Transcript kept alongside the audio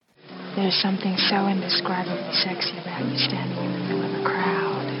There's something so indescribably sexy about you standing in the middle of a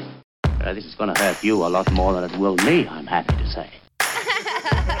crowd. This is going to hurt you a lot more than it will me, I'm happy to say.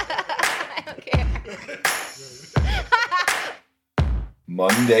 I don't care.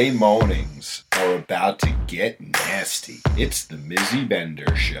 Monday mornings are about to get nasty. It's the Mizzy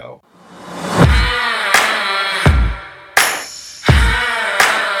Bender Show.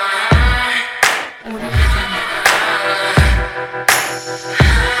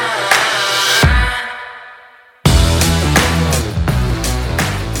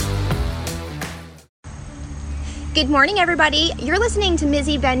 Good morning, everybody. You're listening to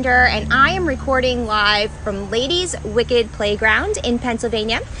Mizzy Bender, and I am recording live from Ladies' Wicked Playground in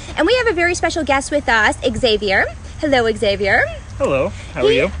Pennsylvania. And we have a very special guest with us, Xavier. Hello, Xavier. Hello. How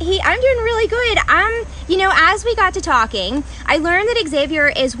are you? I'm doing really good. As we got to talking, I learned that Xavier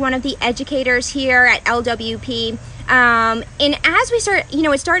is one of the educators here at LWP. And as we start,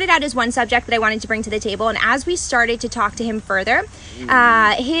 it started out as one subject that I wanted to bring to the table. And as we started to talk to him further,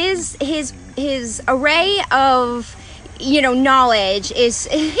 his array of knowledge is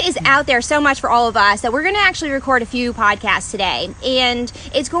out there so much for all of us that we're going to actually record a few podcasts today. And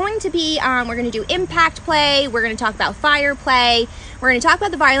it's going to be, we're going to do impact play, we're going to talk about fire play, we're going to talk about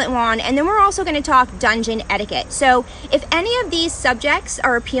the violent wand, and then we're also going to talk dungeon etiquette. So if any of these subjects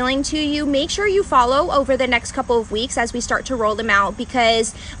are appealing to you, make sure you follow over the next couple of weeks as we start to roll them out,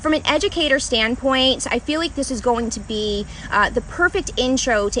 because from an educator standpoint, I feel like this is going to be the perfect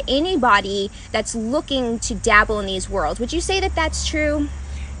intro to anybody that's looking to dabble in these worlds. Would you say that that's true?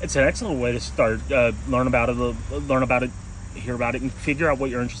 It's an excellent way to start. Learn about it, hear about it, and figure out what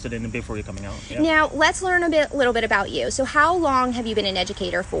you're interested in before you're coming out. Yeah. Now, let's learn a little bit about you. So how long have you been an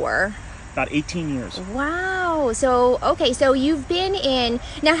educator for? About 18 years. Wow. So you've been in...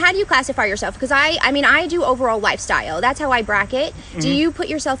 Now, how do you classify yourself? Because I do overall lifestyle. That's how I bracket. Mm-hmm. Do you put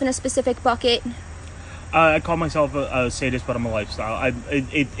yourself in a specific bucket? I call myself a sadist, but I'm a lifestyle.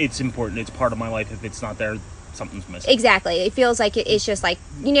 It's important. It's part of my life. If it's not there, something's missing. Exactly. It feels like it's just like,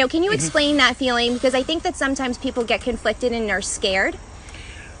 can you explain that feeling? Because I think that sometimes people get conflicted and are scared.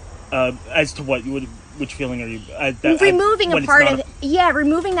 As to what which feeling are you... removing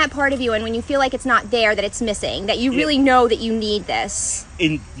removing that part of you, and when you feel like it's not there, that it's missing, that you really know that you need this.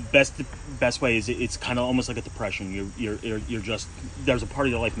 In the best way is it's kind of almost like a depression. You're just... There's a part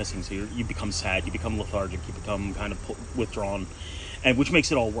of your life missing, so you become sad, you become lethargic, you become kind of withdrawn. And which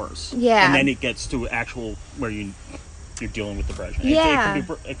makes it all worse. Yeah. And then it gets to actual where you're dealing with depression. Yeah.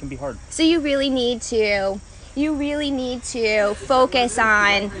 It can be hard. So you really need to focus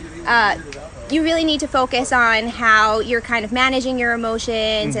on how you're kind of managing your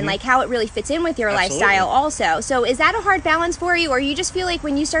emotions and like how it really fits in with your lifestyle also. So is that a hard balance for you, or you just feel like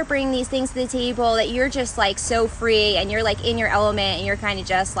when you start bringing these things to the table that you're just like so free and you're like in your element and you're kind of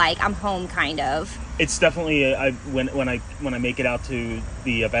just like, I'm home kind of? It's definitely when I make it out to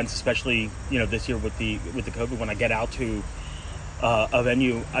the events, especially this year with the COVID, when I get out to a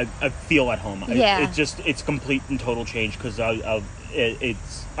venue, I feel at home. Yeah. It's complete and total change because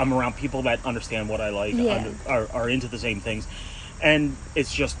I'm around people that understand what I like, are into the same things, and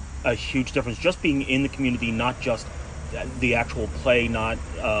it's just a huge difference. Just being in the community, not just the actual play, not.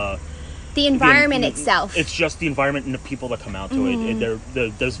 The environment itself. It's just the environment and the people that come out to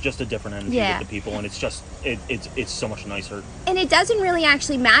it. There's just a different energy with the people, and it's just it's so much nicer. And it doesn't really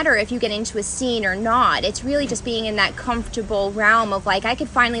actually matter if you get into a scene or not. It's really just being in that comfortable realm of like, I could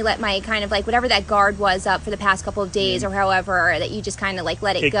finally let my kind of like whatever that guard was up for the past couple of days or however, that you just kind of like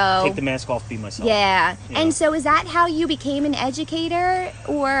let it go. Take the mask off, be myself. Yeah. And so is that how you became an educator,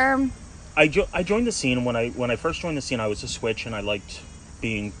 or? I joined the scene when I first joined the scene. I was a switch, and I liked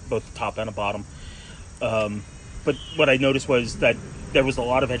being both the top and a bottom. But what I noticed was that there was a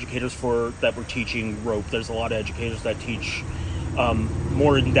lot of educators that were teaching rope. There's a lot of educators that teach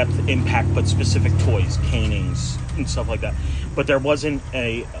more in-depth impact, but specific toys, canings, and stuff like that. But there wasn't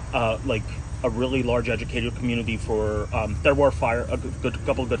a really large educator community for... there were a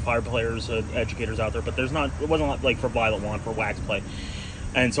couple of good fire players, educators out there, but it wasn't like for violent wand, for wax play.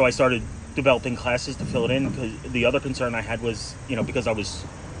 And so I started developing classes to fill it in, because the other concern I had was, because I was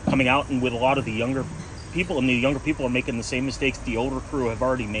coming out and with a lot of the younger people, and the younger people are making the same mistakes the older crew have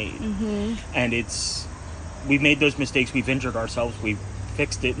already made. And we've made those mistakes, we've injured ourselves, we've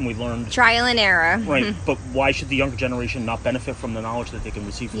fixed it, and we learned. Trial and error. Right, but why should the younger generation not benefit from the knowledge that they can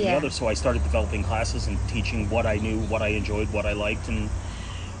receive from the others? So I started developing classes and teaching what I knew, what I enjoyed, what I liked, and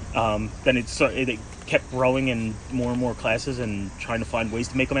then it kept growing in more and more classes and trying to find ways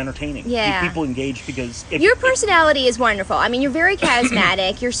to make them entertaining. Yeah. Keep people engaged, because your personality is wonderful. I mean, you're very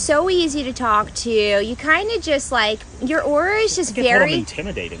charismatic. You're so easy to talk to. You kind of just like, your aura is just very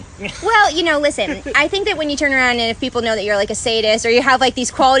intimidating. Well, listen, I think that when you turn around and if people know that you're like a sadist or you have like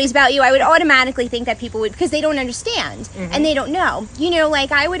these qualities about you, I would automatically think that people would, because they don't understand and they don't know.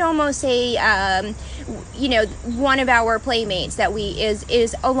 Like I would almost say, one of our playmates that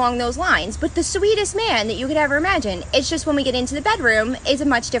is along those lines, but the sweetest man that you could ever imagine. It's just when we get into the bedroom, it's a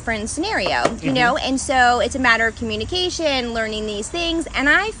much different scenario, and so it's a matter of communication, learning these things, and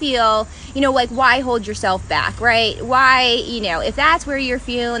I feel, like, why hold yourself back, right? Why, if that's where you're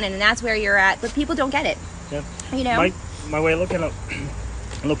feeling and that's where you're at, but people don't get it. Yeah. My way of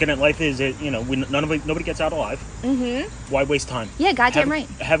looking at life is that, nobody gets out alive. Why waste time? Yeah, goddamn right.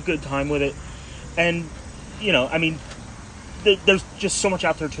 Have good time with it. And, I mean, there's just so much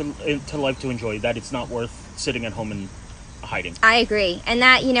out there to life to enjoy that it's not worth sitting at home and hiding. I agree. And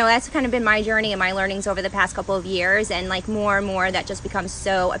that, that's kind of been my journey and my learnings over the past couple of years. And like more and more that just becomes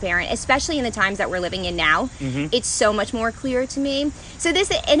so apparent, especially in the times that we're living in now. It's so much more clear to me. So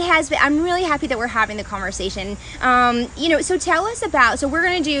I'm really happy that we're having the conversation. So tell us about,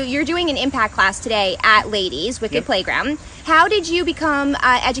 you're doing an impact class today at Ladies Wicked Playground. How did you become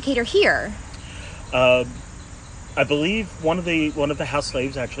educator here? I believe one of the house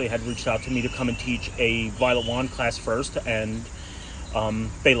slaves actually had reached out to me to come and teach a Violet Wand class first, and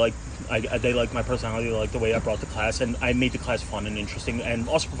they liked my personality, they liked the way I brought the class, and I made the class fun and interesting, and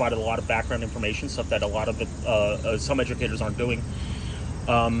also provided a lot of background information, stuff that a lot of some educators aren't doing.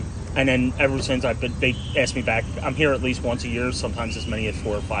 And then ever since they asked me back. I'm here at least once a year, sometimes as many as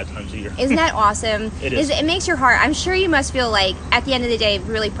 4 or 5 times a year. Isn't that awesome? It is. It makes your heart, I'm sure you must feel like, at the end of the day,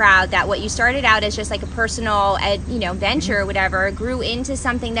 really proud that what you started out as just like a personal, venture or whatever, grew into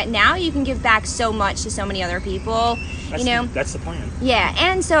something that now you can give back so much to so many other people, That's the plan. Yeah,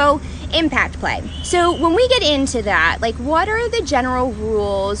 and so, impact play. So when we get into that, like, what are the general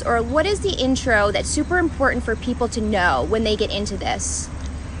rules, or what is the intro that's super important for people to know when they get into this?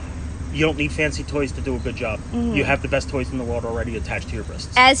 You don't need fancy toys to do a good job. You have the best toys in the world already attached to your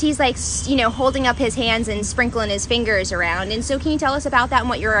wrists. As he's like, holding up his hands and sprinkling his fingers around. And so can you tell us about that and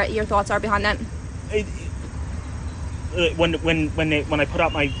what your thoughts are behind that? When I put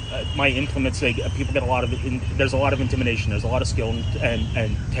out my implements, people get there's a lot of intimidation. There's a lot of skill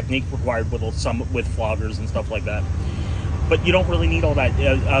and technique required with floggers and stuff like that. But you don't really need all that.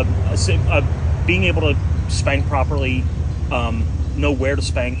 Being able to spank properly, know where to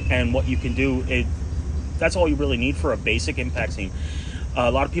spank and what you can do, that's all you really need for a basic impact scene.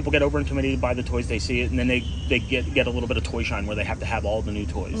 A lot of people get over intimidated by the toys. They see it and then they get a little bit of toy shine where they have to have all the new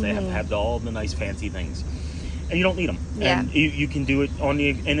toys. They have to have all the nice fancy things, and you don't need them. Yeah. And you can do it on the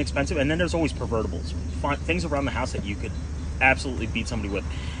inexpensive, and then there's always pervertibles, things around the house that you could absolutely beat somebody with.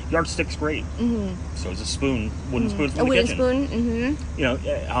 Yardstick's great. So is a spoon, wooden spoon from the kitchen. Wooden spoon.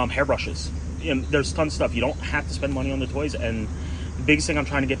 Hairbrushes. There's tons of stuff. You don't have to spend money on the toys, and the biggest thing I'm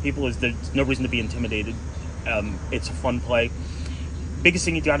trying to get people is there's no reason to be intimidated. It's a fun play. Biggest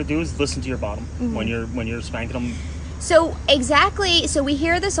thing you got to do is listen to your bottom when you're spanking them. So we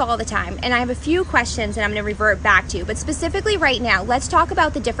hear this all the time, and I have a few questions that I'm going to revert back to, but specifically right now, let's talk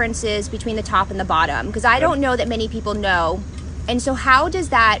about the differences between the top and the bottom, because I don't know that many people know. And so how does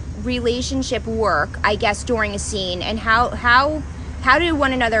that relationship work, I guess, during a scene, and how do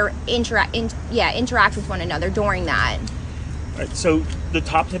one another interact with one another during that? Right, so the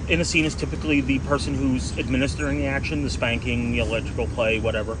top in a scene is typically the person who's administering the action, the spanking, the electrical play,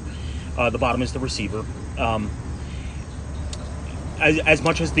 whatever. The bottom is the receiver. As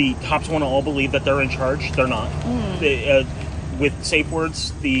much as the tops want to all believe that they're in charge, they're not. With safe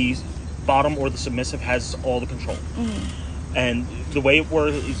words, the bottom or the submissive has all the control. And the way it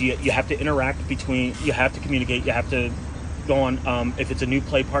works is you have to interact you have to communicate, you have to go on. If it's a new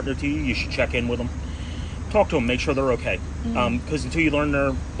play partner to you, you should check in with them. Talk to them, make sure they're okay. Because until you learn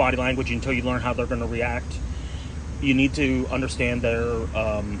their body language, until you learn how they're going to react, you need to understand their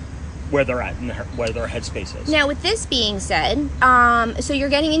where they're at and where their headspace is. Now, with this being said, so you're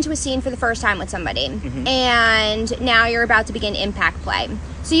getting into a scene for the first time with somebody, and now you're about to begin impact play.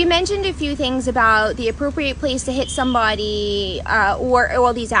 So you mentioned a few things about the appropriate place to hit somebody, or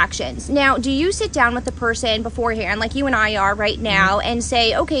all these actions. Now, do you sit down with the person beforehand, like you and I are right now, and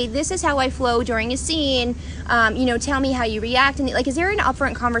say, okay, this is how I flow during a scene, tell me how you react, and like, is there an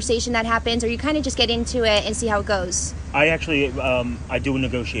upfront conversation that happens, or you kind of just get into it and see how it goes? I actually, I do a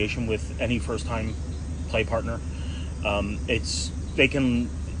negotiation with any first-time play partner.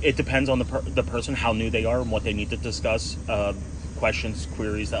 It depends on the person, how new they are and what they need to discuss, questions,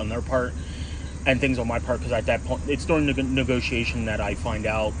 queries on their part. and things on my part, because at that point, it's during negotiation that I find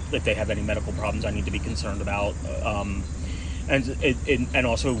out if they have any medical problems I need to be concerned about, and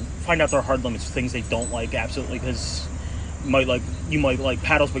also find out their hard limits, things they don't like, absolutely, because you might like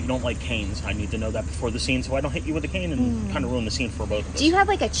paddles, but you don't like canes. I need to know that before the scene, so I don't hit you with a cane and kind of ruin the scene for both of us. Do you have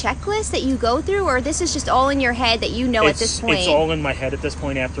like a checklist that you go through, or this is just all in your head that you know at this point? It's all in my head at this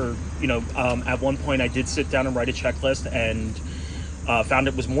point. After, at one point I did sit down and write a checklist, and found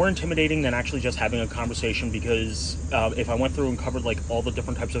it was more intimidating than actually just having a conversation, because if I went through and covered like all the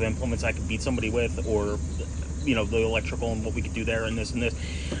different types of implements I could beat somebody with, or the electrical and what we could do there and this and this,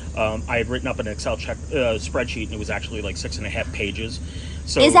 I had written up an Excel spreadsheet, and it was actually like 6.5 pages.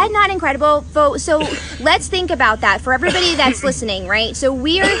 So is that not incredible? So let's think about that for everybody that's listening, right? So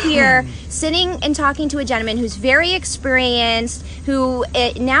we are here sitting and talking to a gentleman who's very experienced, who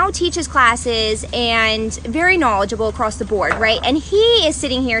now teaches classes and very knowledgeable across the board, right? And he is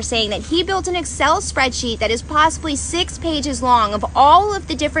sitting here saying that he built an Excel spreadsheet that is possibly 6 pages long of all of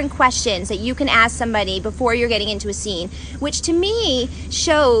the different questions that you can ask somebody before you're getting into a scene, which to me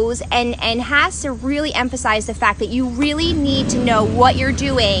shows and has to really emphasize the fact that you really need to know what you're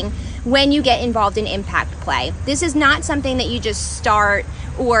doing when you get involved in impact play. This is not something that you just start,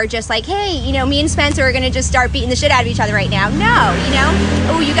 or just like, hey, me and Spencer are going to just start beating the shit out of each other right now. No,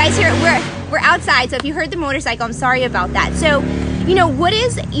 oh, you guys hear it? We're outside, so if you heard the motorcycle, I'm sorry about that. So, what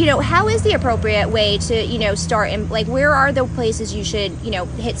is, how is the appropriate way to, start, and like, where are the places you should,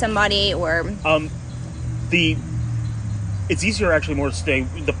 hit somebody, or it's easier actually more to stay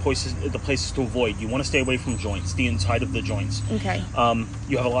the places to avoid. You want to stay away from joints, the inside of the joints. Okay.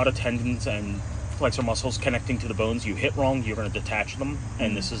 You have a lot of tendons and flexor muscles connecting to the bones. You hit wrong, you're going to detach them,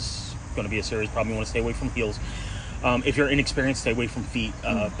 and this is going to be a serious problem. You want to stay away from heels. If you're inexperienced, stay away from feet.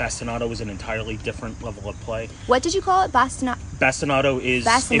 Bastonado is an entirely different level of play. What did you call it? Bastonado is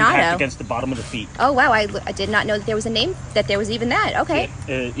impact against the bottom of the feet. Oh, wow. I did not know that there was a name, that there was even that. Okay.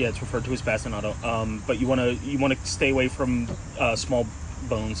 Yeah, it's referred to as bastonado. But you want to stay away from small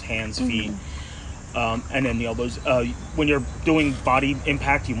bones, hands, feet, and then the elbows. When you're doing body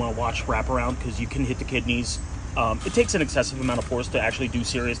impact, you want to watch wraparound, because you can hit the kidneys. It takes an excessive amount of force to actually do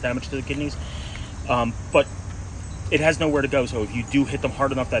serious damage to the kidneys. But it has nowhere to go, so if you do hit them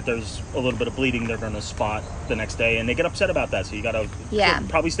hard enough that there's a little bit of bleeding, they're going to spot the next day, and they get upset about that. So you got to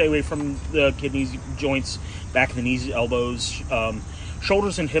probably stay away from the kidneys, joints, back of the knees, elbows.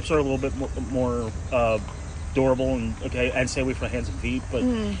 Shoulders and hips are a little bit more durable, and stay away from the hands and feet. But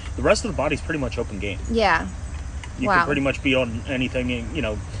the rest of the body's pretty much open game. Yeah. You can pretty much be on anything,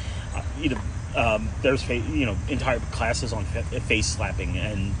 either there's entire classes on face slapping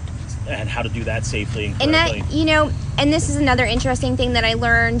and how to do that safely and correctly. And that, and this is another interesting thing that I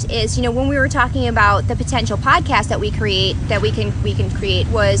learned is, when we were talking about the potential podcast that we can create,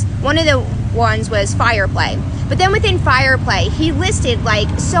 was one of the ones was fire play. But then within fire play, he listed like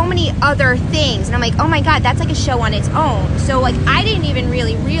so many other things, and I'm like, oh my god, that's like a show on its own. So like, I didn't even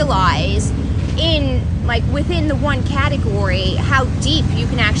really realize within the one category how deep you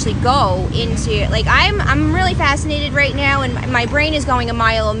can actually go into. Like, I'm really fascinated right now, and my brain is going a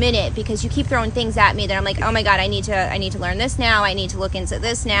mile a minute, because you keep throwing things at me that I'm like, oh my god, I need to learn this now, I need to look into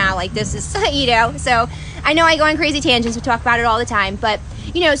this now, like this is so I know I go on crazy tangents, we talk about it all the time, but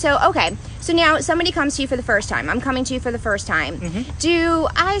so now somebody comes to you for the first time. I'm coming to you for the first time. Do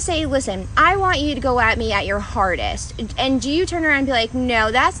I say, listen, I want you to go at me at your hardest? And do you turn around and be like,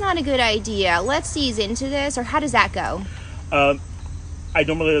 no, that's not a good idea, let's ease into this? Or how does that go? I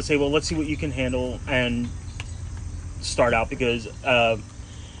normally say, well, let's see what you can handle and start out, because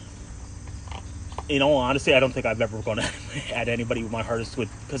in all honesty, I don't think I've ever gone at anybody with my hardest,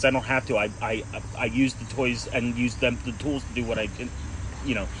 because I don't have to. I use the toys and use the tools to do what I can,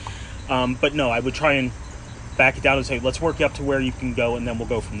 but no, I would try and back it down and say, let's work you up to where you can go, and then we'll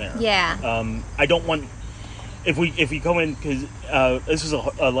go from there. Yeah. I don't want, if we go in, because this is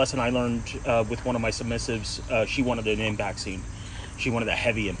a lesson I learned with one of my submissives. She wanted an impact scene. She wanted a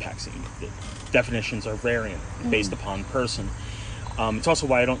heavy impact scene. The definitions are variant based upon person. It's also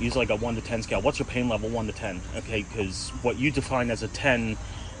why I don't use like a 1 to 10 scale. What's your pain level, 1 to 10? Okay, because what you define as a 10,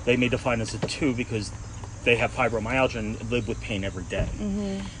 they may define as a 2, because they have fibromyalgia and live with pain every day.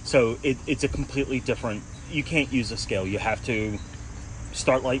 So it's a completely different. You can't use a scale. You have to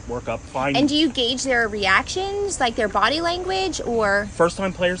start light, work up, fine. And do you gauge their reactions, like their body language, or? First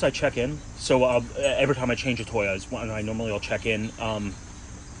time players, I check in. So every time I change a toy, I normally I'll check in,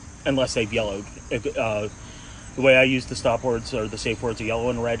 unless they've yellowed. The way I use the stop words, or the safe words, yellow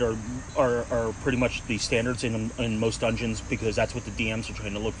and red, are pretty much the standards in most dungeons, because that's what the DMs are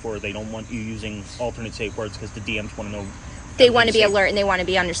trying to look for. They don't want you using alternate safe words, because the DMs want to know They want to be alert and they want to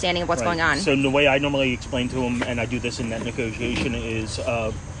be understanding of what's going on. So the way I normally explain to them, and I do this in that negotiation, is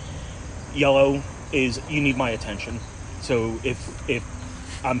yellow is you need my attention. So if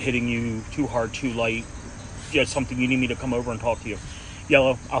I'm hitting you too hard, too light, just something you need me to come over and talk to you.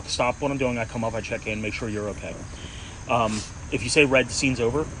 Yellow, I'll stop what I'm doing. I come up, I check in, make sure you're okay. If you say red, the scene's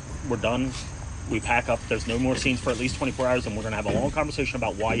over. We're done. We pack up. There's no more scenes for at least 24 hours, and we're going to have a long conversation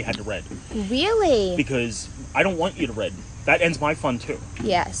about why you had to red. Really? Because I don't want you to red. That ends my fun, too.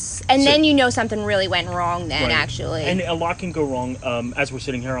 Yes. And then you know something really went wrong then, actually. And a lot can go wrong. As we're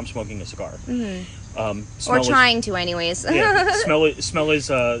sitting here, I'm smoking a cigar. Mm-hmm. Or trying to, anyways. Yeah, smell is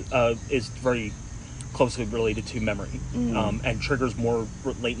very closely related to memory, and triggers more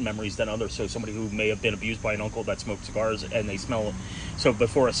latent memories than others. So somebody who may have been abused by an uncle that smoked cigars and they smell. So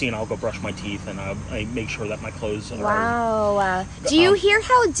before a scene, I'll go brush my teeth and I make sure that my clothes are. Wow. Do you hear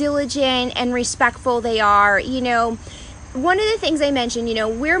how diligent and respectful they are? You know, one of the things I mentioned, you know,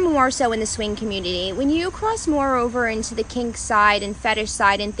 we're more so in the swing community. When you cross more over into the kink side and fetish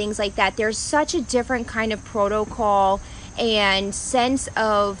side and things like that, there's such a different kind of protocol and sense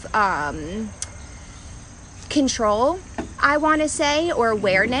of control, I want to say, or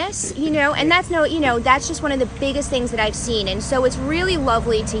awareness, you know, and that's just one of the biggest things that I've seen. And so it's really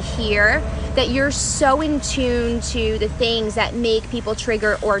lovely to hear that you're so in tune to the things that make people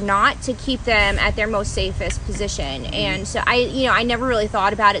trigger or not, to keep them at their most safest position. And so I never really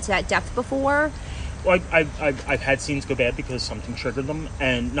thought about it to that depth before. Well, I've had scenes go bad because something triggered them,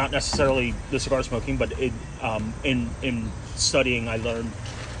 and not necessarily the cigar smoking, but in studying, I learned,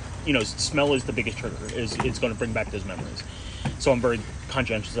 you know, smell is the biggest trigger. It's going to bring back those memories. So I'm very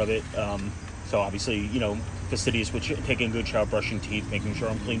conscientious of it. So obviously, you know, fastidious with taking a good shower, brushing teeth, making sure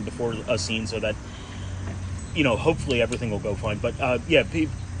I'm clean before a scene, so that, you know, hopefully everything will go fine. But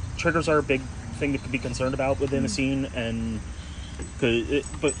triggers are a big thing to be concerned about within a scene, and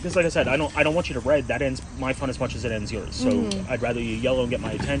because like I said, I don't want you to red. That ends my fun as much as it ends yours. So I'd rather you yellow and get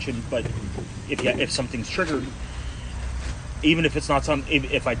my attention. But if something's triggered, even if it's not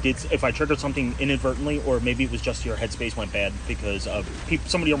if I triggered something inadvertently, or maybe it was just your headspace went bad because of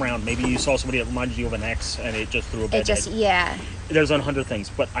somebody around, maybe you saw somebody that reminded you of an ex and it just threw a bad head. Yeah. There's 100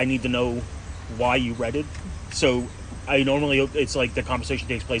 things, but I need to know why you read it. So I normally, it's like the conversation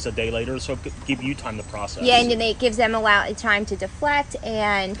takes place a day later, so give you time to process. Yeah, and it gives them time to deflect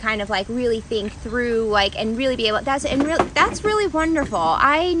and kind of like really think through, like, and really be able. That's really wonderful.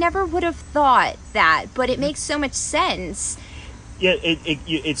 I never would have thought that, but it makes so much sense. Yeah,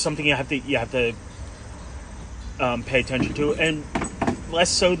 it's something you have to pay attention to, and less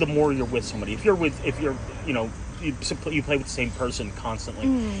so the more you're with somebody. If you're you know, you play with the same person constantly,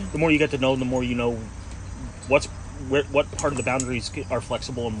 the more you get to know, the more you know what part of the boundaries are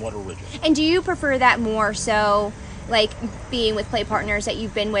flexible and what are rigid. And do you prefer that more so, like being with play partners that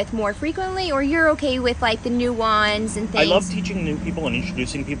you've been with more frequently, or you're okay with like the new ones and things? I love teaching new people and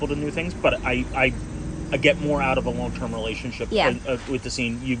introducing people to new things, but I get more out of a long-term relationship with the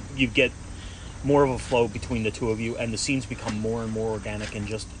scene. You get more of a flow between the two of you, and the scenes become more and more organic and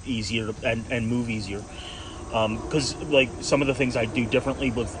just easier and move easier. Because like some of the things I do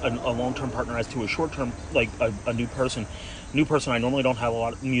differently with a long-term partner as to a short-term, like a new person, I normally don't have a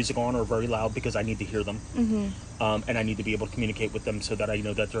lot of music on or very loud because I need to hear them. And I need to be able to communicate with them so that I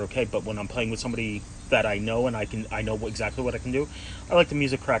know that they're okay. But when I'm playing with somebody that I know and I know exactly what I can do, I like the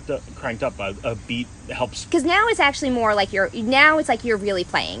music cranked up. A beat helps. Because now it's actually more like you're really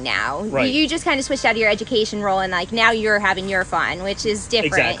playing now. Right. You just kind of switched out of your education role, and like now you're having your fun, which is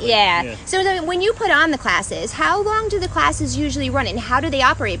different. Exactly. Yeah. So when you put on the classes, how long do the classes usually run, and how do they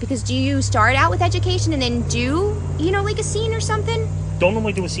operate? Because do you start out with education and then do, you know, like a scene or something? Don't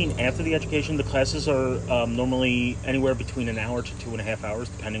normally do a scene after the education. The classes are normally anywhere between an hour to 2.5 hours,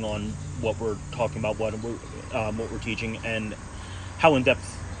 depending on what we're talking about, what we're teaching, and how in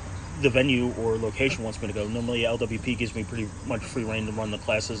depth the venue or location wants me to go. Normally, LWP gives me pretty much free reign to run the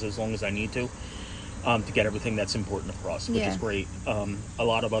classes as long as I need to get everything that's important across, which is great. A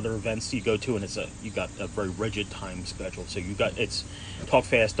lot of other events you go to, and you got a very rigid time schedule. So it's talk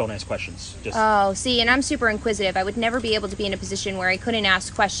fast, don't ask questions. And I'm super inquisitive. I would never be able to be in a position where I couldn't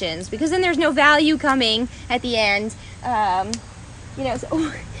ask questions, because then there's no value coming at the end. You know,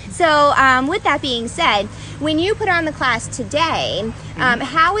 so with that being said, when you put on the class today,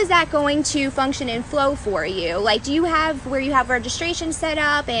 how is that going to function and flow for you? Like, do you have where you have registration set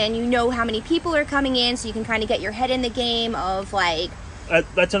up and you know how many people are coming in, so you can kind of get your head in the game of like...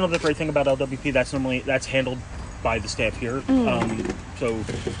 That's another great thing about LWP. That's handled by the staff here. So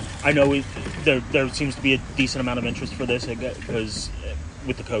I know there seems to be a decent amount of interest for this, because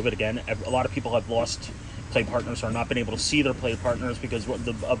with the COVID again, a lot of people have lost play partners are not been able to see their play partners because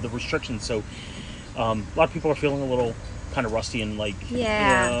of the restrictions. So a lot of people are feeling a little kind of rusty and like,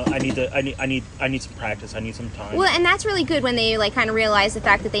 I need some practice. I need some time. Well, and that's really good when they like kind of realize the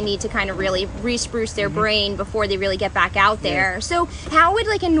fact that they need to kind of really re-spruce their brain before they really get back out there. So how would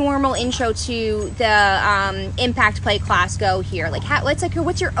like a normal intro to the impact play class go here? Like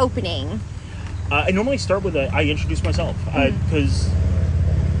what's your opening? I normally start with I introduce myself because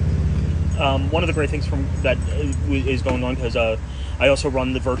one of the great things from that is going on because I also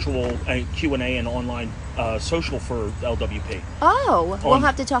run the virtual Q&A and online social for LWP. Oh, we'll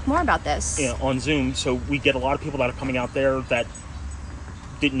have to talk more about this. Yeah, on Zoom. So we get a lot of people that are coming out there that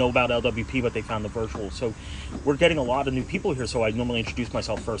didn't know about LWP, but they found the virtual. So we're getting a lot of new people here. So I normally introduce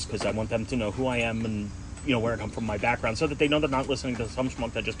myself first because I want them to know who I am and where I come from, my background, so that they know they're not listening to some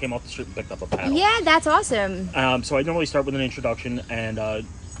schmuck that just came off the street and picked up a paddle. Yeah, that's awesome. So I normally start with an introduction and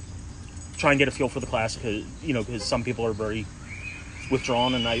try and get a feel for the class because some people are very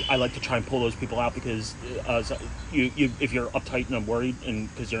withdrawn, and I like to try and pull those people out because if you're uptight and worried, and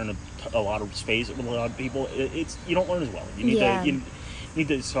because you're in a lot of space with a lot of people, you don't learn as well. You need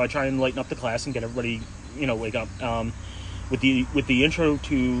to. So I try and lighten up the class and get everybody wake up. With the intro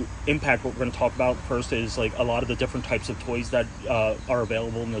to Impact, what we're going to talk about first is like a lot of the different types of toys that are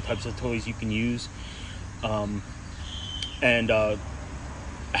available and the types of toys you can use, and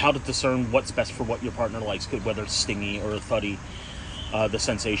how to discern what's best for what your partner likes, whether it's stingy or thuddy. The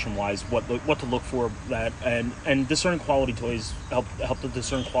sensation wise, what to look for that, and discern quality toys help to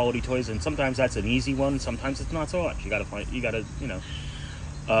discern quality toys, and sometimes that's an easy one, sometimes it's not so much. You gotta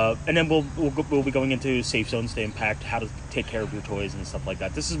and then we'll be going into safe zones to Impact, how to take care of your toys and stuff like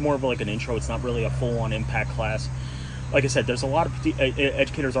that. This is more of like an intro. It's not really a full on Impact class. Like I said, there's a lot of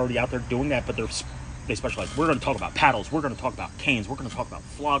educators already out there doing that, but they specialize. We're going to talk about paddles. We're going to talk about canes. We're going to talk about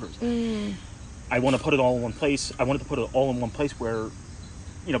floggers. I want to put it all in one place. I wanted to put it all in one place where,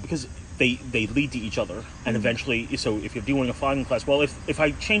 because they lead to each other, and eventually, so if you're doing a flogging class, well, if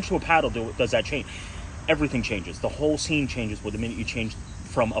I change to a paddle, does that change? Everything changes. The whole scene changes with the minute you change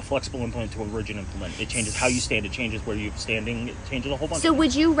from a flexible implement to a rigid implement. It changes how you stand. It changes where you're standing. It changes a whole bunch. So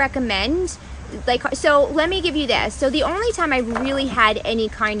would you recommend, so let me give you this. So the only time I really had any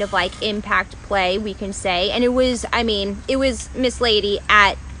kind of like impact play, we can say, and it was Miss Lady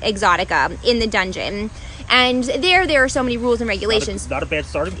at Exotica in the dungeon. And there are so many rules and regulations. Not a bad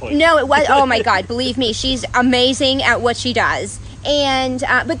starting point. No, it was. Oh my God, believe me, she's amazing at what she does. And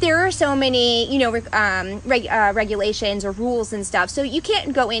but there are so many, regulations or rules and stuff. So you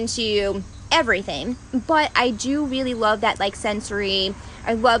can't go into everything. But I do really love that like sensory.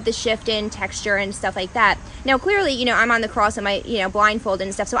 I love the shift in texture and stuff like that. Now, clearly, I'm on the cross and my, blindfolded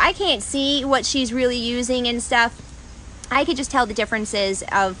and stuff, so I can't see what she's really using and stuff. I could just tell the differences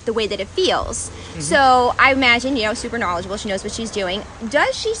of the way that it feels. Mm-hmm. So I imagine, super knowledgeable. She knows what she's doing.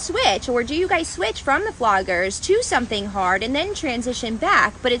 Does she switch, or do you guys switch from the floggers to something hard and then transition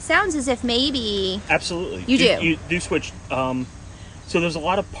back? But it sounds as if maybe... Absolutely. You do switch. So there's a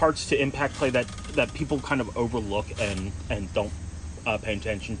lot of parts to impact play that people kind of overlook and don't pay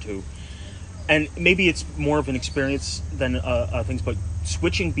attention to. And maybe it's more of an experience than things, but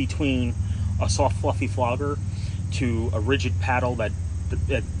switching between a soft, fluffy flogger to a rigid paddle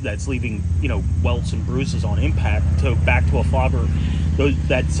that's leaving welts and bruises on impact back to a flogger,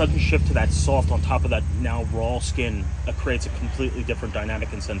 that sudden shift to that soft on top of that now raw skin creates a completely different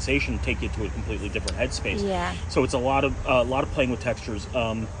dynamic and sensation, take you to a completely different headspace. Yeah. So it's a lot of playing with textures.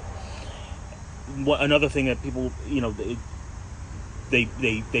 Another thing that people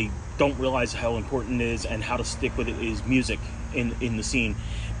they don't realize how important it is and how to stick with it is music in the scene.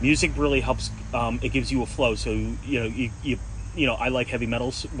 Music really helps. It gives you a flow. So I like heavy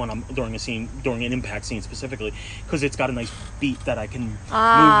metals when I'm during an impact scene specifically because it's got a nice beat that I can move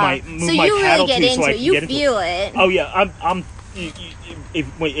my paddle really to, so I can you get into feel it. Oh yeah,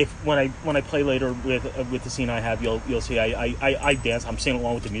 when I play later with the scene I have, you'll see I dance. I'm singing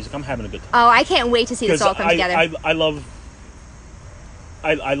along with the music. I'm having a good time. Oh, I can't wait to see this all come together. I love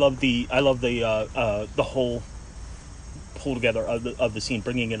the whole pull together of the scene,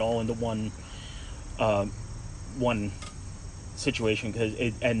 bringing it all into one situation,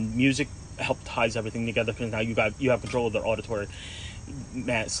 and music ties everything together, because now you have control of their auditory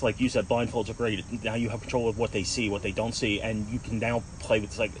mass. Like you said, blindfolds are great. Now you have control of what they see, what they don't see, and you can now play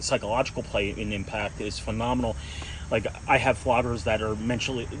with psychological play in impact is phenomenal. Like I have floggers that are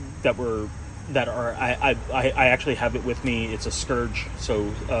I actually have it with me. It's a Scourge.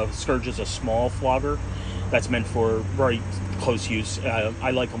 So Scourge is a small flogger that's meant for very close use.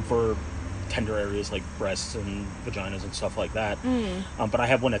 I like them for tender areas like breasts and vaginas and stuff like that. But I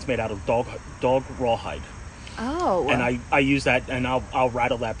have one that's made out of dog rawhide. Oh. And I use that, and I'll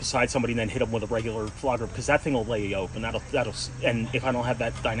rattle that beside somebody and then hit them with a regular flogger, because that thing will lay you open. That'll and if I don't have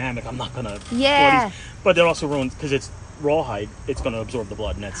that dynamic, I'm not gonna. Yeah. But it also ruins, because it's rawhide. It's gonna absorb the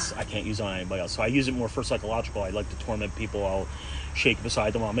blood, and I can't use it on anybody else. So I use it more for psychological. I like to torment people. I'll shake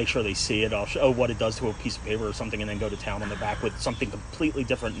beside them. I'll make sure they see it. I'll show what it does to a piece of paper or something, and then go to town on their back with something completely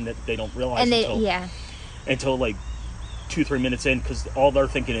different, and that they don't realize until like 2-3 minutes in, because all they're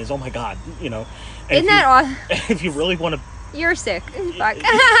thinking is, oh my god, you know. Isn't that awesome? If you really want to, you're sick. Fuck.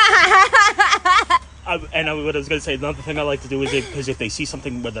 What I was going to say, another thing I like to do is, because if they see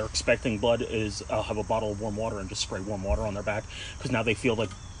something where they're expecting blood, is I'll have a bottle of warm water and just spray warm water on their back, because now they feel like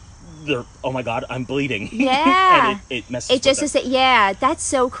they're, oh my god, I'm bleeding. Yeah. And it messes it just with is, yeah, that's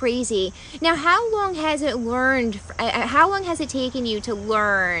so crazy. Now, how long has it taken you to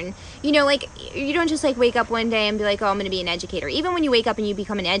learn, you know, like, you don't just like wake up one day and be like, oh, I'm going to be an educator. Even when you wake up and you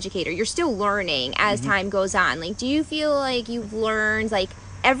become an educator, you're still learning as time goes on. Like, do you feel like you've learned like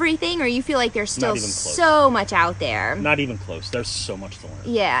everything, or you feel like there's still so much out there? Not even close. There's so much to learn.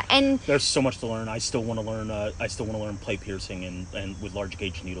 Yeah, and there's so much to learn. I still want to learn. Plate piercing and with large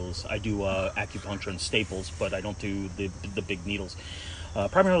gauge needles. I do acupuncture and staples, but I don't do the big needles.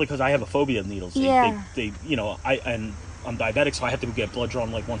 Primarily because I have a phobia of needles. They you know, I'm diabetic, so I have to get blood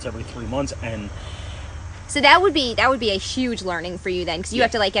drawn like once every 3 months, and so that would be a huge learning for you then, because you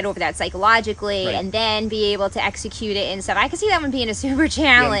have to like get over that psychologically, and then be able to execute it and stuff. I can see that one being a super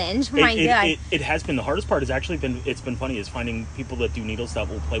challenge. God, it has been. The hardest part has actually been, it's been funny, is finding people that do needles that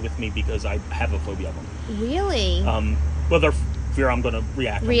will play with me, because I have a phobia of them. Really? Well, they're fear I'm going to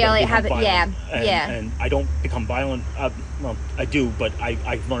react. Really have it? And I don't become violent. Well, I do, but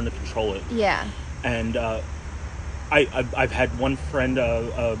I've learned to control it. Yeah. And I've had one friend,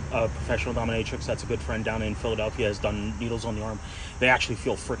 a professional dominatrix that's a good friend down in Philadelphia, has done needles on the arm. They actually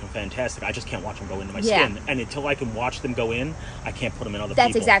feel freaking fantastic. I just can't watch them go into my skin. And until I can watch them go in, I can't put them in other people.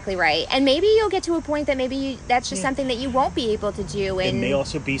 That's exactly right. And maybe you'll get to a point that that's just something that you won't be able to do. And it may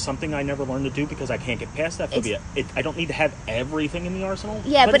also be something I never learned to do, because I can't get past that phobia. I don't need to have everything in the arsenal.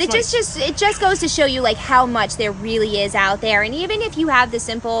 Yeah, but it just goes to show you like how much there really is out there. And even if you have the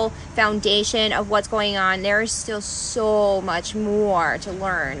simple foundation of what's going on, there is still so much more to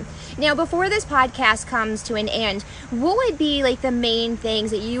learn. Now, before this podcast comes to an end, what would be like the main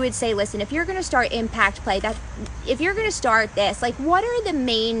things that you would say, listen, if you're going to start impact play, if you're going to start this, like, what are the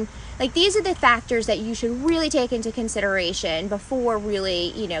main, like, these are the factors that you should really take into consideration before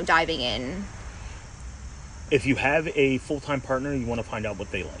really, you know, diving in? If you have a full-time partner, you want to find out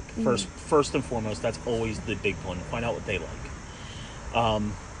what they like. First and foremost, that's always the big one. Find out what they like.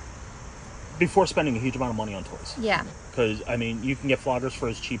 Before spending a huge amount of money on toys. Yeah. Because, I mean, you can get floggers for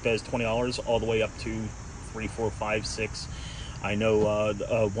as cheap as $20 all the way up to $3, $4, $5, $6. I know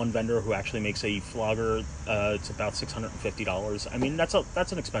one vendor who actually makes a flogger. It's about $650. I mean, that's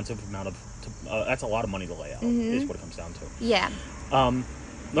an expensive amount of. That's a lot of money to lay out. Is what it comes down to. Yeah.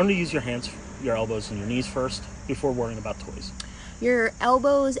 Learn to use your hands, your elbows, and your knees first before worrying about toys. Your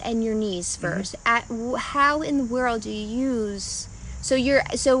elbows and your knees first. How in the world do you use? So you're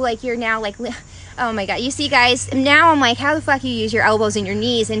now like, oh my god, you see guys, now I'm like, how the fuck you use your elbows and your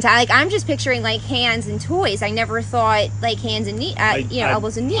knees? And I'm just picturing like hands and toys. I never thought like hands and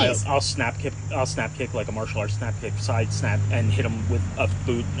elbows and knees. I'll snap kick like a martial arts snap kick, side snap, and hit them with a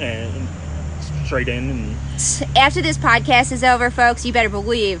boot and straight in. And after this podcast is over, folks, you better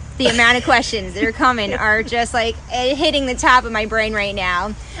believe the amount of questions that are coming are just like hitting the top of my brain right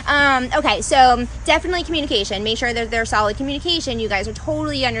now. Okay, so definitely communication. Make sure that there's solid communication. You guys are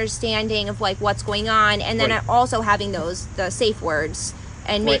totally understanding of like what's going on, and then also having the safe words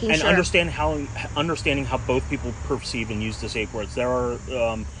and making sure understanding how both people perceive and use the safe words. There are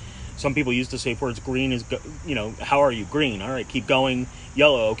some people use the safe words. Green is, how are you? Green. All right, keep going.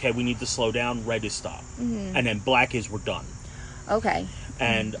 Yellow. Okay, we need to slow down. Red is stop. And then black is we're done. Okay.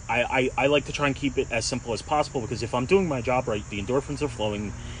 And I like to try and keep it as simple as possible, because if I'm doing my job right, the endorphins are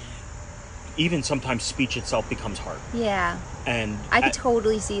flowing. Even sometimes speech itself becomes hard. Yeah. And I could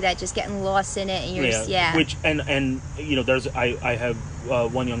totally see that, just getting lost in it, and you're Which there's I have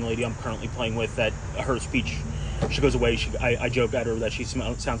one young lady I'm currently playing with that her speech, she goes away. I joke at her that she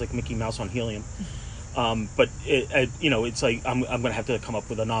sounds like Mickey Mouse on helium. But it's like I'm going to have to come up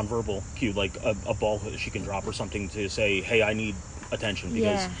with a nonverbal cue, like a ball that she can drop or something to say, hey, I need attention,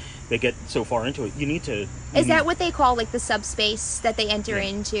 because they get so far into it. Is that what they call like the subspace that they enter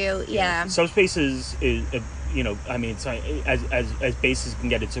into? Yeah. Subspace is it's as base as can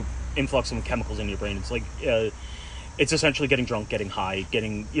get. It's an influx of chemicals in your brain. It's like it's essentially getting drunk, getting high,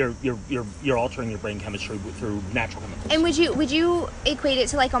 you're altering your brain chemistry through natural chemicals. And would you equate it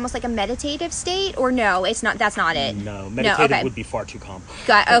to like almost like a meditative state, or no? It's not. That's not it. No, meditative would be far too calm.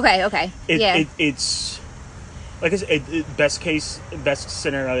 Okay. It's like I said, best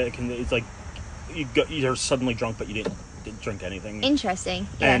scenario it's like you're suddenly drunk, but you didn't drink anything. Interesting.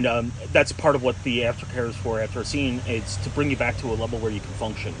 Yeah. And that's part of what the aftercare is for. After a scene, it's to bring you back to a level where you can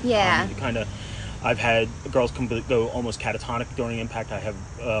function. Yeah. I've had girls go almost catatonic during impact. I have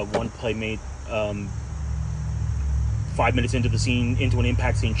one playmate 5 minutes into the scene, into an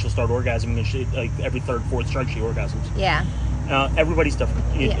impact scene, she'll start orgasming, and she, like every third, fourth strike, she orgasms. Yeah. Everybody's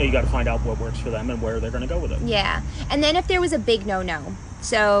different. You got to find out what works for them and where they're going to go with it. Yeah. And then if there was a big no-no,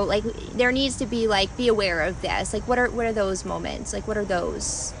 so like there needs to be like, be aware of this. Like what are those moments? Like what are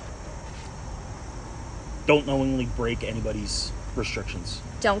those? Don't knowingly break anybody's restrictions.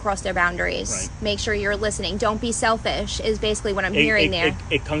 Don't cross their boundaries. Right. Make sure you're listening. Don't be selfish is basically what I'm hearing there.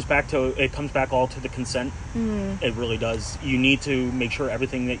 It comes back all to the consent. Mm. It really does. You need to make sure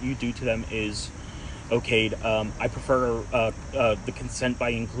everything that you do to them is okayed. I prefer the consent by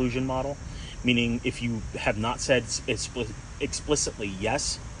inclusion model, meaning if you have not said explicitly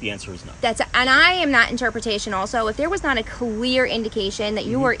yes, the answer is no. And I am that interpretation also. If there was not a clear indication that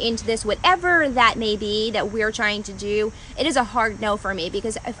you were into this, whatever that may be that we're trying to do, it is a hard no for me,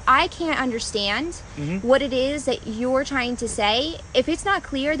 because if I can't understand what it is that you're trying to say, if it's not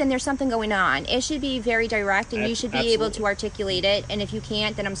clear, then there's something going on. It should be very direct, and you should be able to articulate it. And if you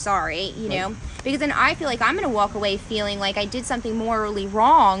can't, then I'm sorry, you know, because then I feel like I'm going to walk away feeling like I did something morally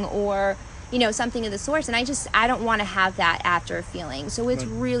wrong, or you know, something of the source, and I don't want to have that after feeling. So it's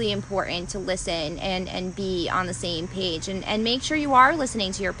really important to listen and be on the same page, and make sure you are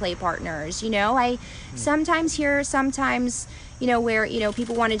listening to your play partners. You know, I sometimes hear, you know, where, you know,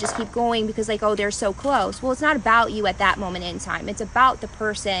 people want to just keep going because like, oh, they're so close. Well, it's not about you at that moment in time. It's about the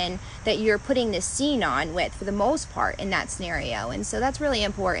person that you're putting this scene on with, for the most part, in that scenario. And so that's really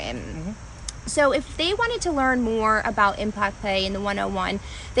important. So if they wanted to learn more about impact play in the 101,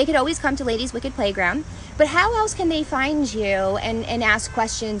 they could always come to Ladies Wicked Playground. But how else can they find you and ask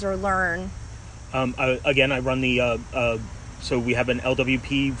questions or learn? Again, I run the, so we have an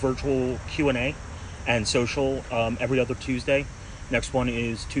LWP virtual Q&A and social every other Tuesday. Next one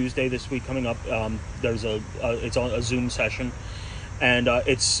is Tuesday this week coming up. There's it's on a Zoom session. And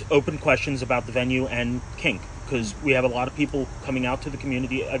it's open questions about the venue and kink, because we have a lot of people coming out to the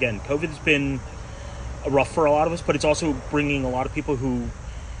community. Again, COVID's been rough for a lot of us, but it's also bringing a lot of people who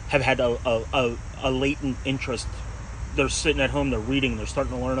have had a latent interest. They're sitting at home, they're reading, they're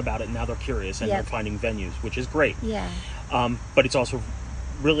starting to learn about it, and now they're curious, and they're finding venues, which is great. Yeah. But it's also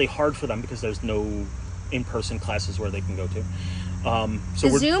really hard for them because there's no in-person classes where they can go to. So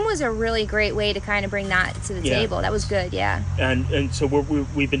Zoom was a really great way to kind of bring that to the table. That was good, And so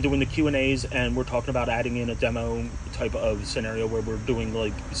we've been doing the Q&As, and we're talking about adding in a demo type of scenario where we're doing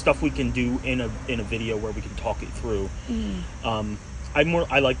like stuff we can do in a video where we can talk it through.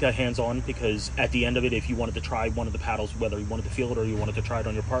 I like the hands-on, because at the end of it, if you wanted to try one of the paddles, whether you wanted to feel it or you wanted to try it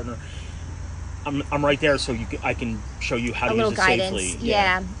on your partner, I'm right there, so I can show you how to use it safely.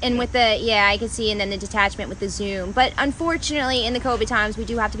 And with the I can see, and then the detachment with the Zoom. But unfortunately, in the COVID times, we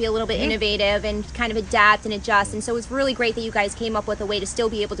do have to be a little bit innovative and kind of adapt and adjust. And so it's really great that you guys came up with a way to still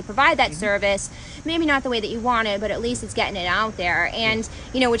be able to provide that service. Maybe not the way that you wanted, but at least it's getting it out there. And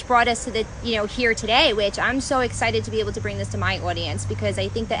you know, which brought us to the here today, which I'm so excited to be able to bring this to my audience, because I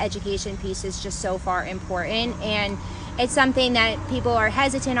think the education piece is just so far important, and it's something that people are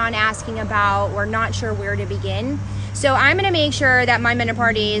hesitant on asking about or not sure where to begin. So I'm going to make sure that Mindbender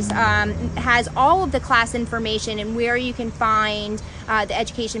Parties has all of the class information and where you can find the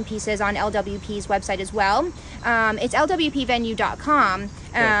education pieces on LWP's website as well. It's lwpvenue.com.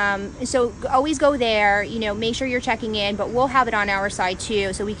 So always go there, make sure you're checking in, but we'll have it on our side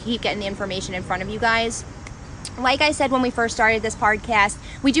too, so we can keep getting the information in front of you guys. Like I said when we first started this podcast,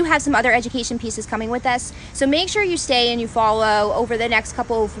 we do have some other education pieces coming with us. So make sure you stay and you follow over the next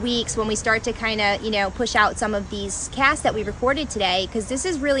couple of weeks when we start to kind of, push out some of these casts that we recorded today, because this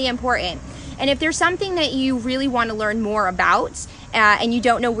is really important. And if there's something that you really want to learn more about and you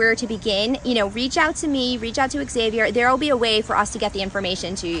don't know where to begin, reach out to me, reach out to Xavier. There will be a way for us to get the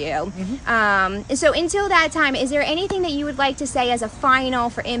information to you. So until that time, is there anything that you would like to say as a final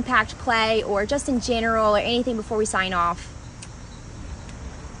for Impact Play, or just in general, or anything before we sign off?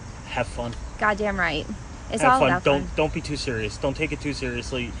 Have fun. Goddamn right. It's Have all fun. about fun. Don't be too serious. Don't take it too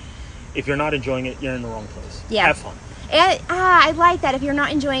seriously. If you're not enjoying it, you're in the wrong place. Yeah. Have fun. I like that. If you're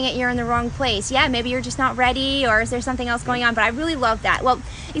not enjoying it, you're in the wrong place. Yeah, maybe you're just not ready, or is there something else going on? But I really love that. Well,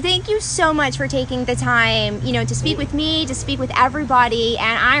 thank you so much for taking the time, to speak with me, to speak with everybody,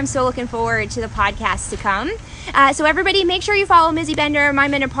 and I'm so looking forward to the podcast to come. So everybody, make sure you follow Mizzy Bender,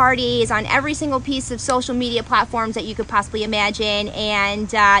 Mindbender Parties on every single piece of social media platforms that you could possibly imagine, and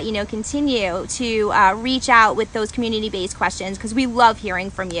continue to reach out with those community-based questions, because we love hearing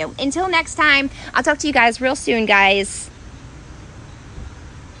from you. Until next time, I'll talk to you guys real soon, guys.